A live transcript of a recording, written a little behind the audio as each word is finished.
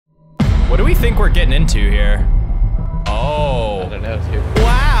What do we think we're getting into here? Oh. I don't know, dude.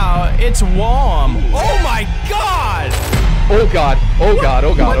 Wow, it's warm. Oh my God! Oh God, oh God,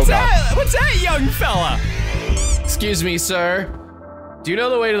 oh God, What's oh God. that? What's that, young fella? Excuse me, sir. Do you know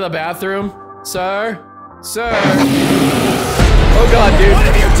the way to the bathroom? Sir? Sir? Oh God, dude. What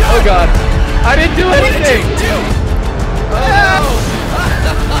have you done? Oh God. I didn't do What anything. did you do? Oh no.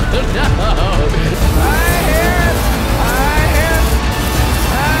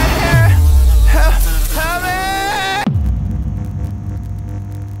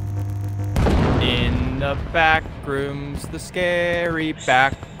 In the back rooms, the scary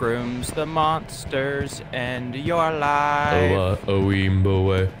back rooms, the monsters end your life.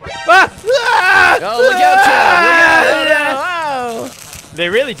 boy. Ah! Oh, look out, Chad! Look out! They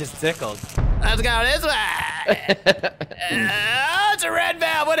really just tickled. Let's go this way. Oh, it's a red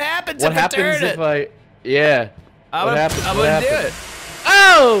valve. What happens What if I happens turn if it? I? Yeah. I What would, happens? I What wouldn't do happens? it.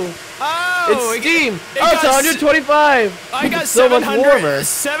 Oh! Oh, It's steam. it Oh, it's got 125. I got It's so much warmer.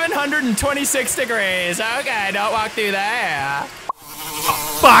 726 degrees. Okay, don't walk through there. Oh,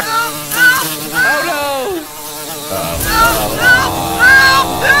 fuck! Oh no!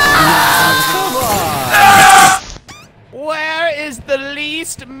 Where is the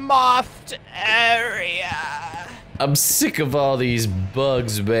least mothed area? I'm sick of all these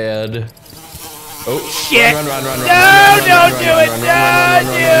bugs, man. Oh Shit! Run, run, run, run, No, run, run, don't run, do run, it! run, Don't run, do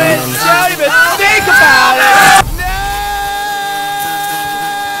run, it! run, run, Don't even think about it! No!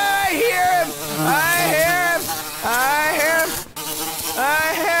 I hear him! I hear him! I hear him! I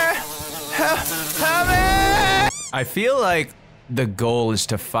hear him! Help me! I feel like the goal is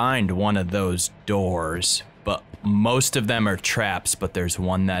to find one of those doors, but most of them are traps, but there's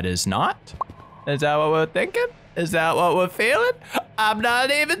one that is not. Is that what we're thinking? Is that what we're feeling? I'm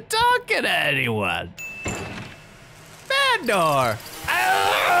not even talking to anyone. Bad door.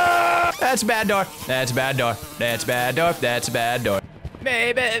 Ah! That's a bad door. That's a bad door. That's a bad door. That's a bad door.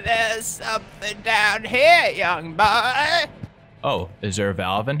 Maybe there's something down here, young boy. Oh, is there a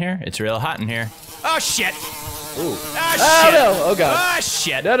valve in here? It's real hot in here. Oh shit. Ooh. Oh Oh shit. no! Oh God! Oh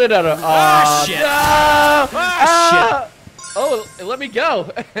shit. No! No! No! No! Oh, shit. No! Oh, Oh! Let me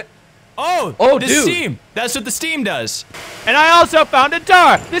go! Oh, Oh, the dude. steam. That's what the steam does. And I also found a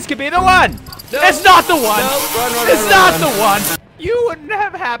door. This could be the one. No. It's not the one. No, run, run, It's run, not run. the one. You wouldn't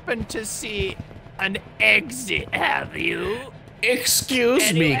have happened to see an exit, have you?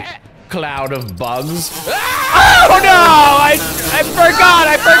 Excuse me, Anyway. cloud of bugs. Oh no! I forgot.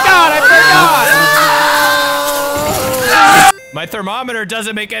 I forgot. My thermometer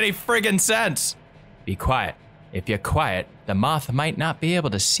doesn't make any friggin' sense. Be quiet. If you're quiet, the moth might not be able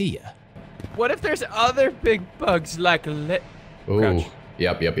to see you. What if there's other big bugs like Ooh. Crouch.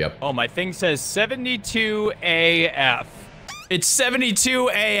 Yep. Oh, my thing says 72 AF. It's 72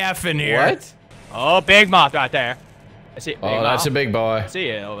 AF in here. What? Oh, big moth right there. I see it, big Oh, moth. that's a big boy. I see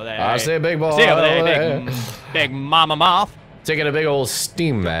it over there. I see a big boy. See it over there, big mama moth. Taking a big old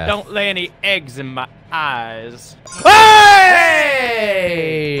steam bath. Don't lay any eggs in my eyes.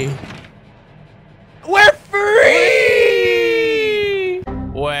 Hey! We're free!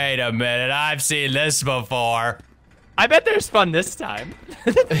 Wait a minute, I've seen this before. I bet there's fun this time.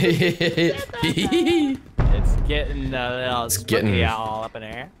 It's getting a little spooky all up in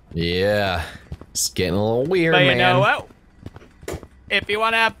here. Yeah. It's getting a little weird, But man. you know what? If you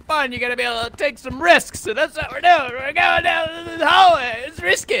want to have fun, you gotta be able to take some risks. So that's what we're doing. We're going down the hallway. It's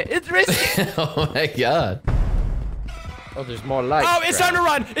risky. It's risky. Oh my God. Oh, there's more light. Oh, it's time to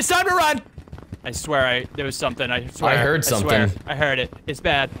run. It's time to run. I swear there was something. I swear. I heard something. Swear, I heard it. It's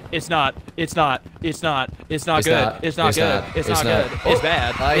bad. It's not. It's not. It's not. It's not It's good. not. It's not It's good. not. It's It's not good. not. It's Oh,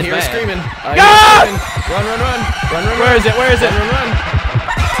 bad. I It's hear bad. screaming. I Ah! hear screaming. Run. Where is it? Where is it? Run.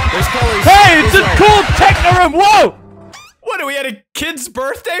 There's colors. Hey, it's This a way. cool techno room. Whoa! What, are we at a kid's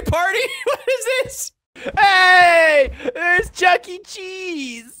birthday party? What is this? Hey, there's Chuck E.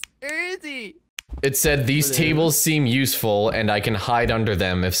 Cheese. Where is he? It said these tables seem useful and I can hide under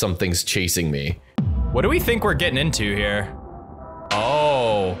them if something's chasing me. What do we think we're getting into here?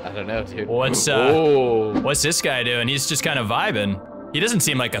 Oh. I don't know, dude. What's this guy doing? He's just kind of vibing. He doesn't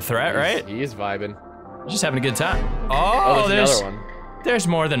seem like a threat, right? He is vibing. He's just having a good time. Oh, there's another one. There's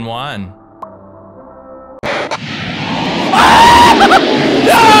more than one.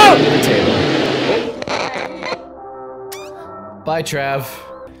 Bye, Trav.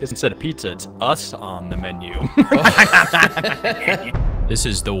 Instead of pizza, it's us on the menu. This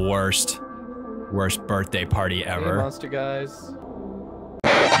is the worst birthday party Hey, ever. monster guys.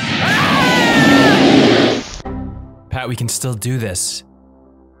 Pat, we can still do this.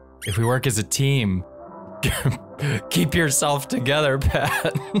 If we work as a team. Keep yourself together,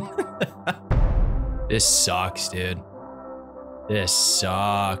 Pat. This sucks, dude. This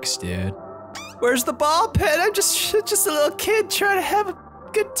sucks, dude. Where's the ball pit? I'm just a little kid trying to have a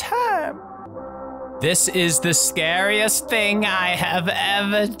good time. This is the scariest thing I have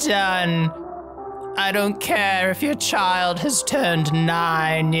ever done. I don't care if your child has turned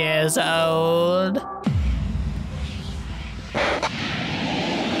 9 years old.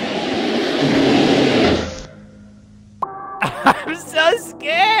 I'm so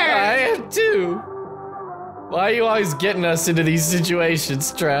scared. I am too. Why are you always getting us into these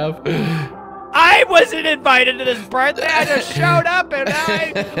situations, Trav? I wasn't invited to this birthday. I just showed up and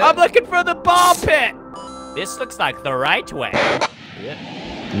I'm looking for the ball pit. This looks like the right way. Yeah.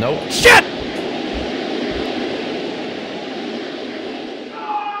 Nope. Shit!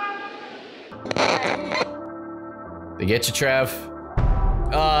 They get you, Trav.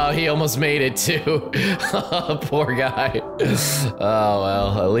 Oh, he almost made it too. Poor guy. Oh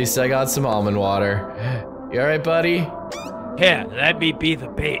well, at least I got some almond water. You alright, buddy? Here, let me be the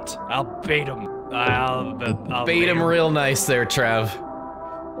bait. I'll bait him. I'll Bait him real nice there, Trav.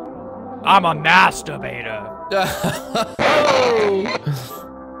 I'm a masturbator. Oh.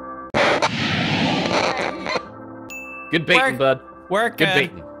 Good baiting, bud. Work Good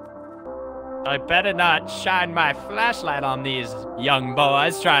baiting. I better not shine my flashlight on these young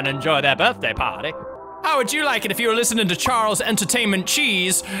boys trying to enjoy their birthday party. How would you like it if you were listening to Charles Entertainment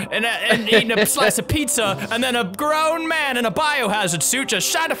Cheese and eating a slice of pizza and then a grown man in a biohazard suit just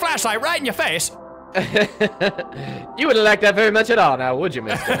shined a flashlight right in your face? You wouldn't like that very much at all now, would you,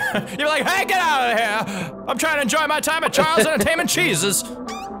 mister? You'd be like, hey, get out of here! I'm trying to enjoy my time at Charles Entertainment Cheeses. You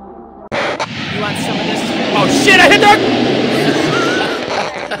want some of this? Oh shit, I hit the...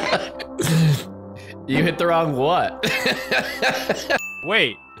 You hit the wrong what?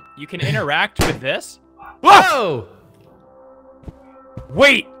 Wait, you can interact with this? Whoa!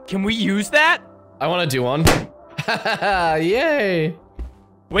 Wait, can we use that? I want to do one. Yay!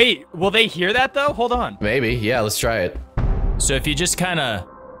 Wait, will they hear that though? Hold on. Maybe, yeah, let's try it. So if you just kind of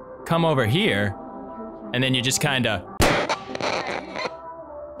come over here, and then you just kind of...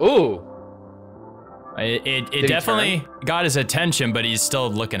 Ooh. It definitely got his attention, but he's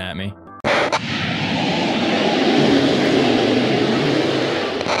still looking at me.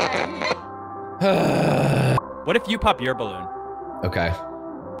 What if you pop your balloon? Okay.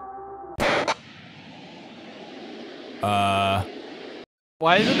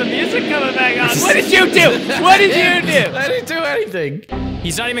 Why isn't the music coming back on? What did you do? What did you do? I didn't do anything.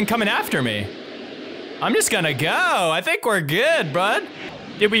 He's not even coming after me. I'm just gonna go. I think we're good, bud.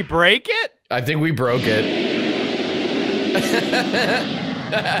 Did we break it? I think we broke it.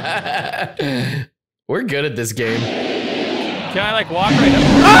 We're good at this game. Can I like walk right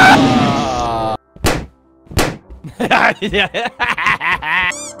up?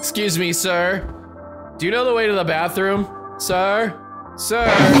 Excuse me, sir. Do you know the way to the bathroom? Sir? Sir?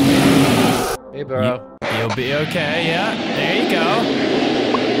 Hey, bro. You'll be okay, yeah. There you go.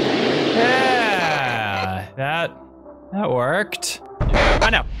 Yeah, that worked. I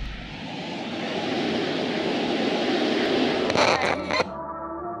know.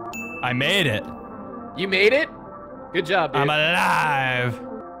 I made it. You made it? Good job, dude. I'm alive.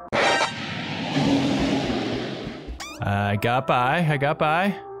 I got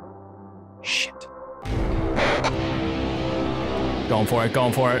by. Shit. Going for it.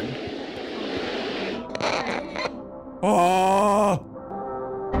 Oh!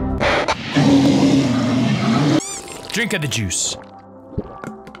 Drink of the juice.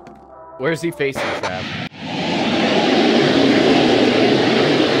 Where's he facing, Trav?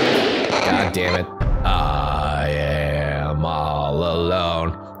 God damn it. I am all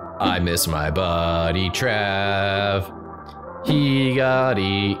alone. I miss my buddy Trav. He got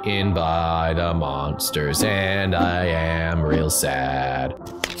eaten by the monsters and I am real sad.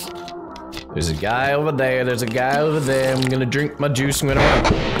 There's a guy over there, there's a guy over there. I'm gonna drink my juice, I'm gonna run.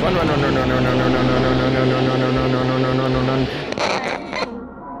 Run.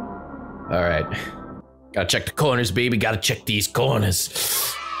 Alright. Gotta check the corners, baby. Gotta check these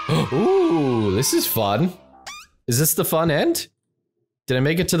corners. Ooh, this is fun. Is this the fun end? Did I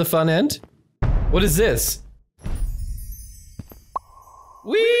make it to the fun end? What is this?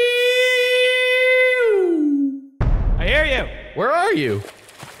 Whee! I hear you. Where are you?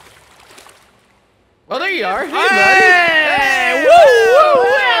 Oh, there you are. Hey, buddy. Hey! Woo!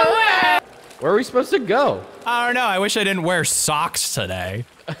 Where are we supposed to go? I don't know. I wish I didn't wear socks today.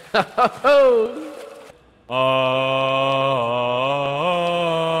 Oh.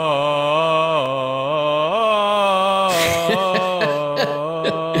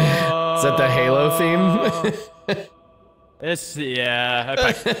 Is that the Halo theme? Yeah,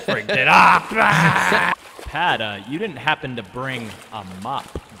 I freaked it up. Pat, you didn't happen to bring a mop,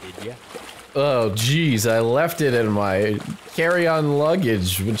 did you? Oh, geez, I left it in my carry-on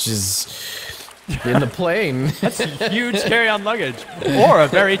luggage, which is in the plane. That's a huge carry-on luggage. Or a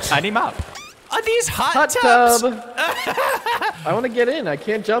very tiny mop. Are these hot tub. tubs? I want to get in. I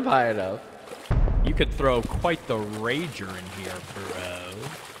can't jump high enough. You could throw quite the rager in here, bro.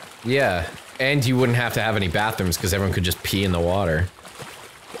 Yeah, and you wouldn't have to have any bathrooms because everyone could just pee in the water.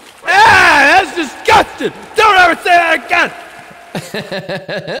 Ah, that's disgusting! Don't ever say that again!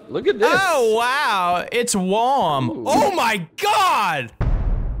 Look at this. Oh, wow. It's warm. Ooh. Oh, my God.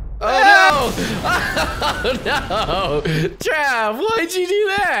 Oh, no! Oh, no! Trav, why'd you do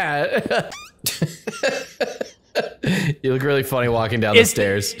that? You look really funny walking down the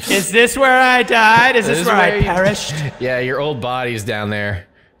stairs. Is this where I died? Is this where I perished? Yeah, your old body's down there.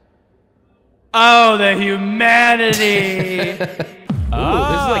 Oh, the humanity! Ooh, this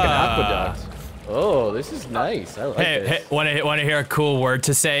is like an aqueduct. Oh, this is nice. I like this. Hey, want to hear a cool word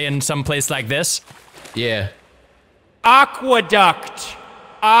to say in some place like this? Yeah. Aqueduct.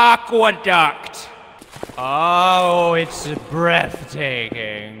 Aqueduct. Oh, it's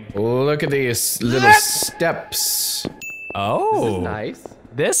breathtaking. Look at these little steps. Oh. This is nice.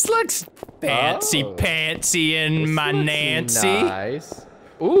 This looks fancy-pantsy in my Nancy. Nice.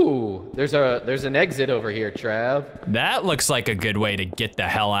 Ooh, there's an exit over here, Trav. That looks like a good way to get the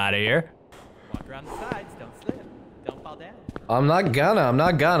hell out of here. Walk around the sides, don't slip, don't fall down. I'm not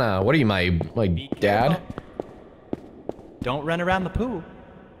gonna. What are you, my dad? Don't run around the pool.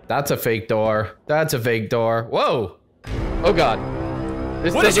 That's a fake door. That's a fake door. Whoa! Oh god.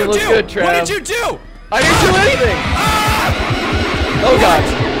 This What did doesn't you look do? good, Trav. What did you do? I didn't do anything! Oh god.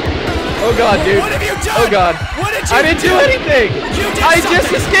 Oh god, dude. What have you done? Oh god. What did you I didn't do anything! You did I just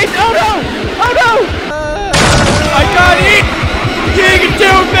something. escaped! Oh no! Oh no! I got eat! You can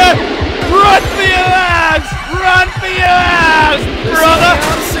do it! Run for your lives! Run for your lives, brother!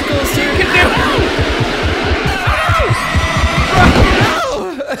 Obstacles, You can do it!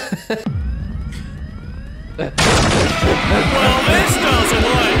 Well, this doesn't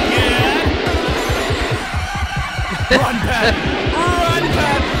look good. Run, Pat. Run,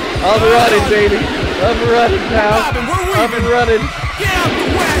 Pat. I'm running, baby. I'm running, pal. Bobbing, we're weaving. I'm running. Get out the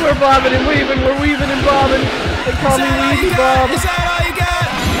way. We're bobbing and weaving. We're weaving and bobbing. They call me Weavy Bob. Is that all you got?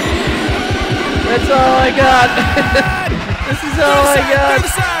 That's all I got. This is all I got. To the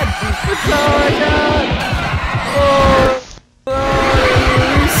side. That's all I got. Oh,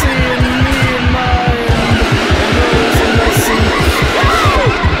 Lucy and me and mine. And Rose and Missy.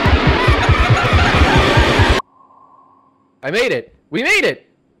 I made it. We made it.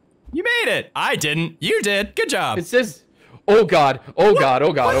 You made it. I didn't. You did. Good job. It says, oh god, oh god,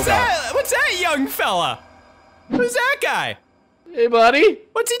 oh god, oh god. What's that young fella? Who's that guy? Hey, buddy.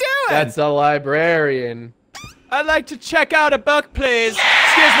 What's he doing? That's a librarian. I'd like to check out a book, please.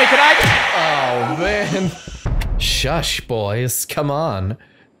 Excuse me, could I? Oh, man. Shush, boys. Come on.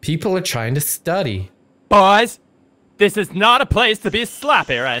 People are trying to study. Boys, this is not a place to be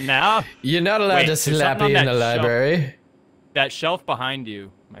slappy right now. You're not allowed Wait, to there's something slap on you in that the shelf. library. That shelf behind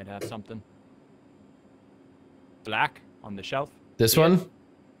you might have something. Black on the shelf. This See it? one?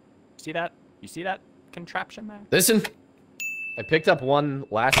 See that? You see that contraption there? Listen. I picked up one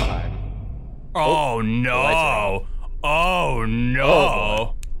last time. Oh, no. Oh,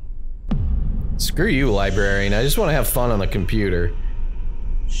 no. Screw you, librarian. I just want to have fun on the computer.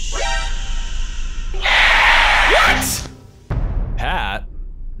 What? Pat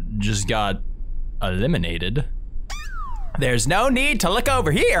just got eliminated. There's no need to look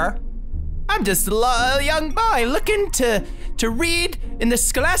over here. I'm just a young boy looking to read in the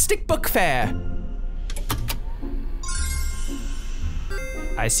Scholastic Book Fair.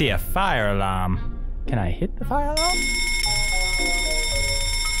 I see a fire alarm. Can I hit the fire alarm?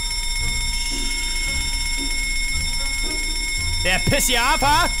 That piss you off,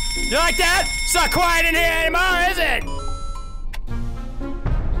 huh? You like that? It's not quiet in here anymore, is it?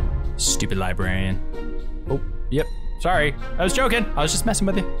 Stupid librarian. Oh, yep. Sorry. I was joking. I was just messing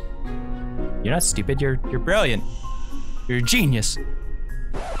with you. You're not stupid. You're brilliant. You're a genius.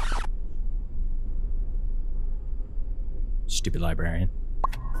 Stupid librarian.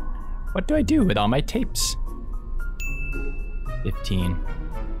 What do I do with all my tapes? 15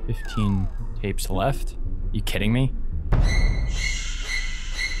 tapes left? You kidding me?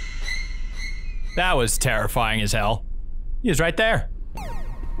 That was terrifying as hell. He was right there.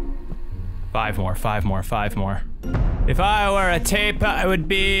 5 more. If I were a tape, I would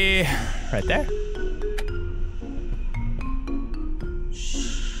be right there.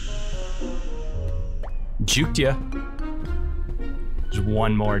 Juked ya. There's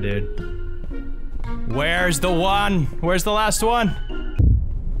one more, dude. Where's the one? Where's the last one?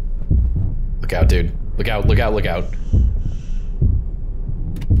 Look out, dude. Look out, look out, look out.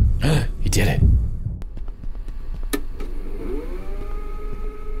 He did it.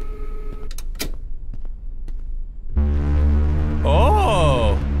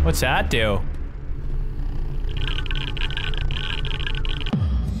 Oh, what's that do?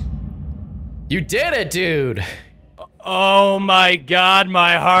 You did it, dude. Oh my god,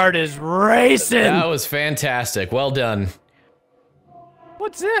 my heart is racing. That was fantastic. Well done.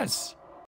 What's this?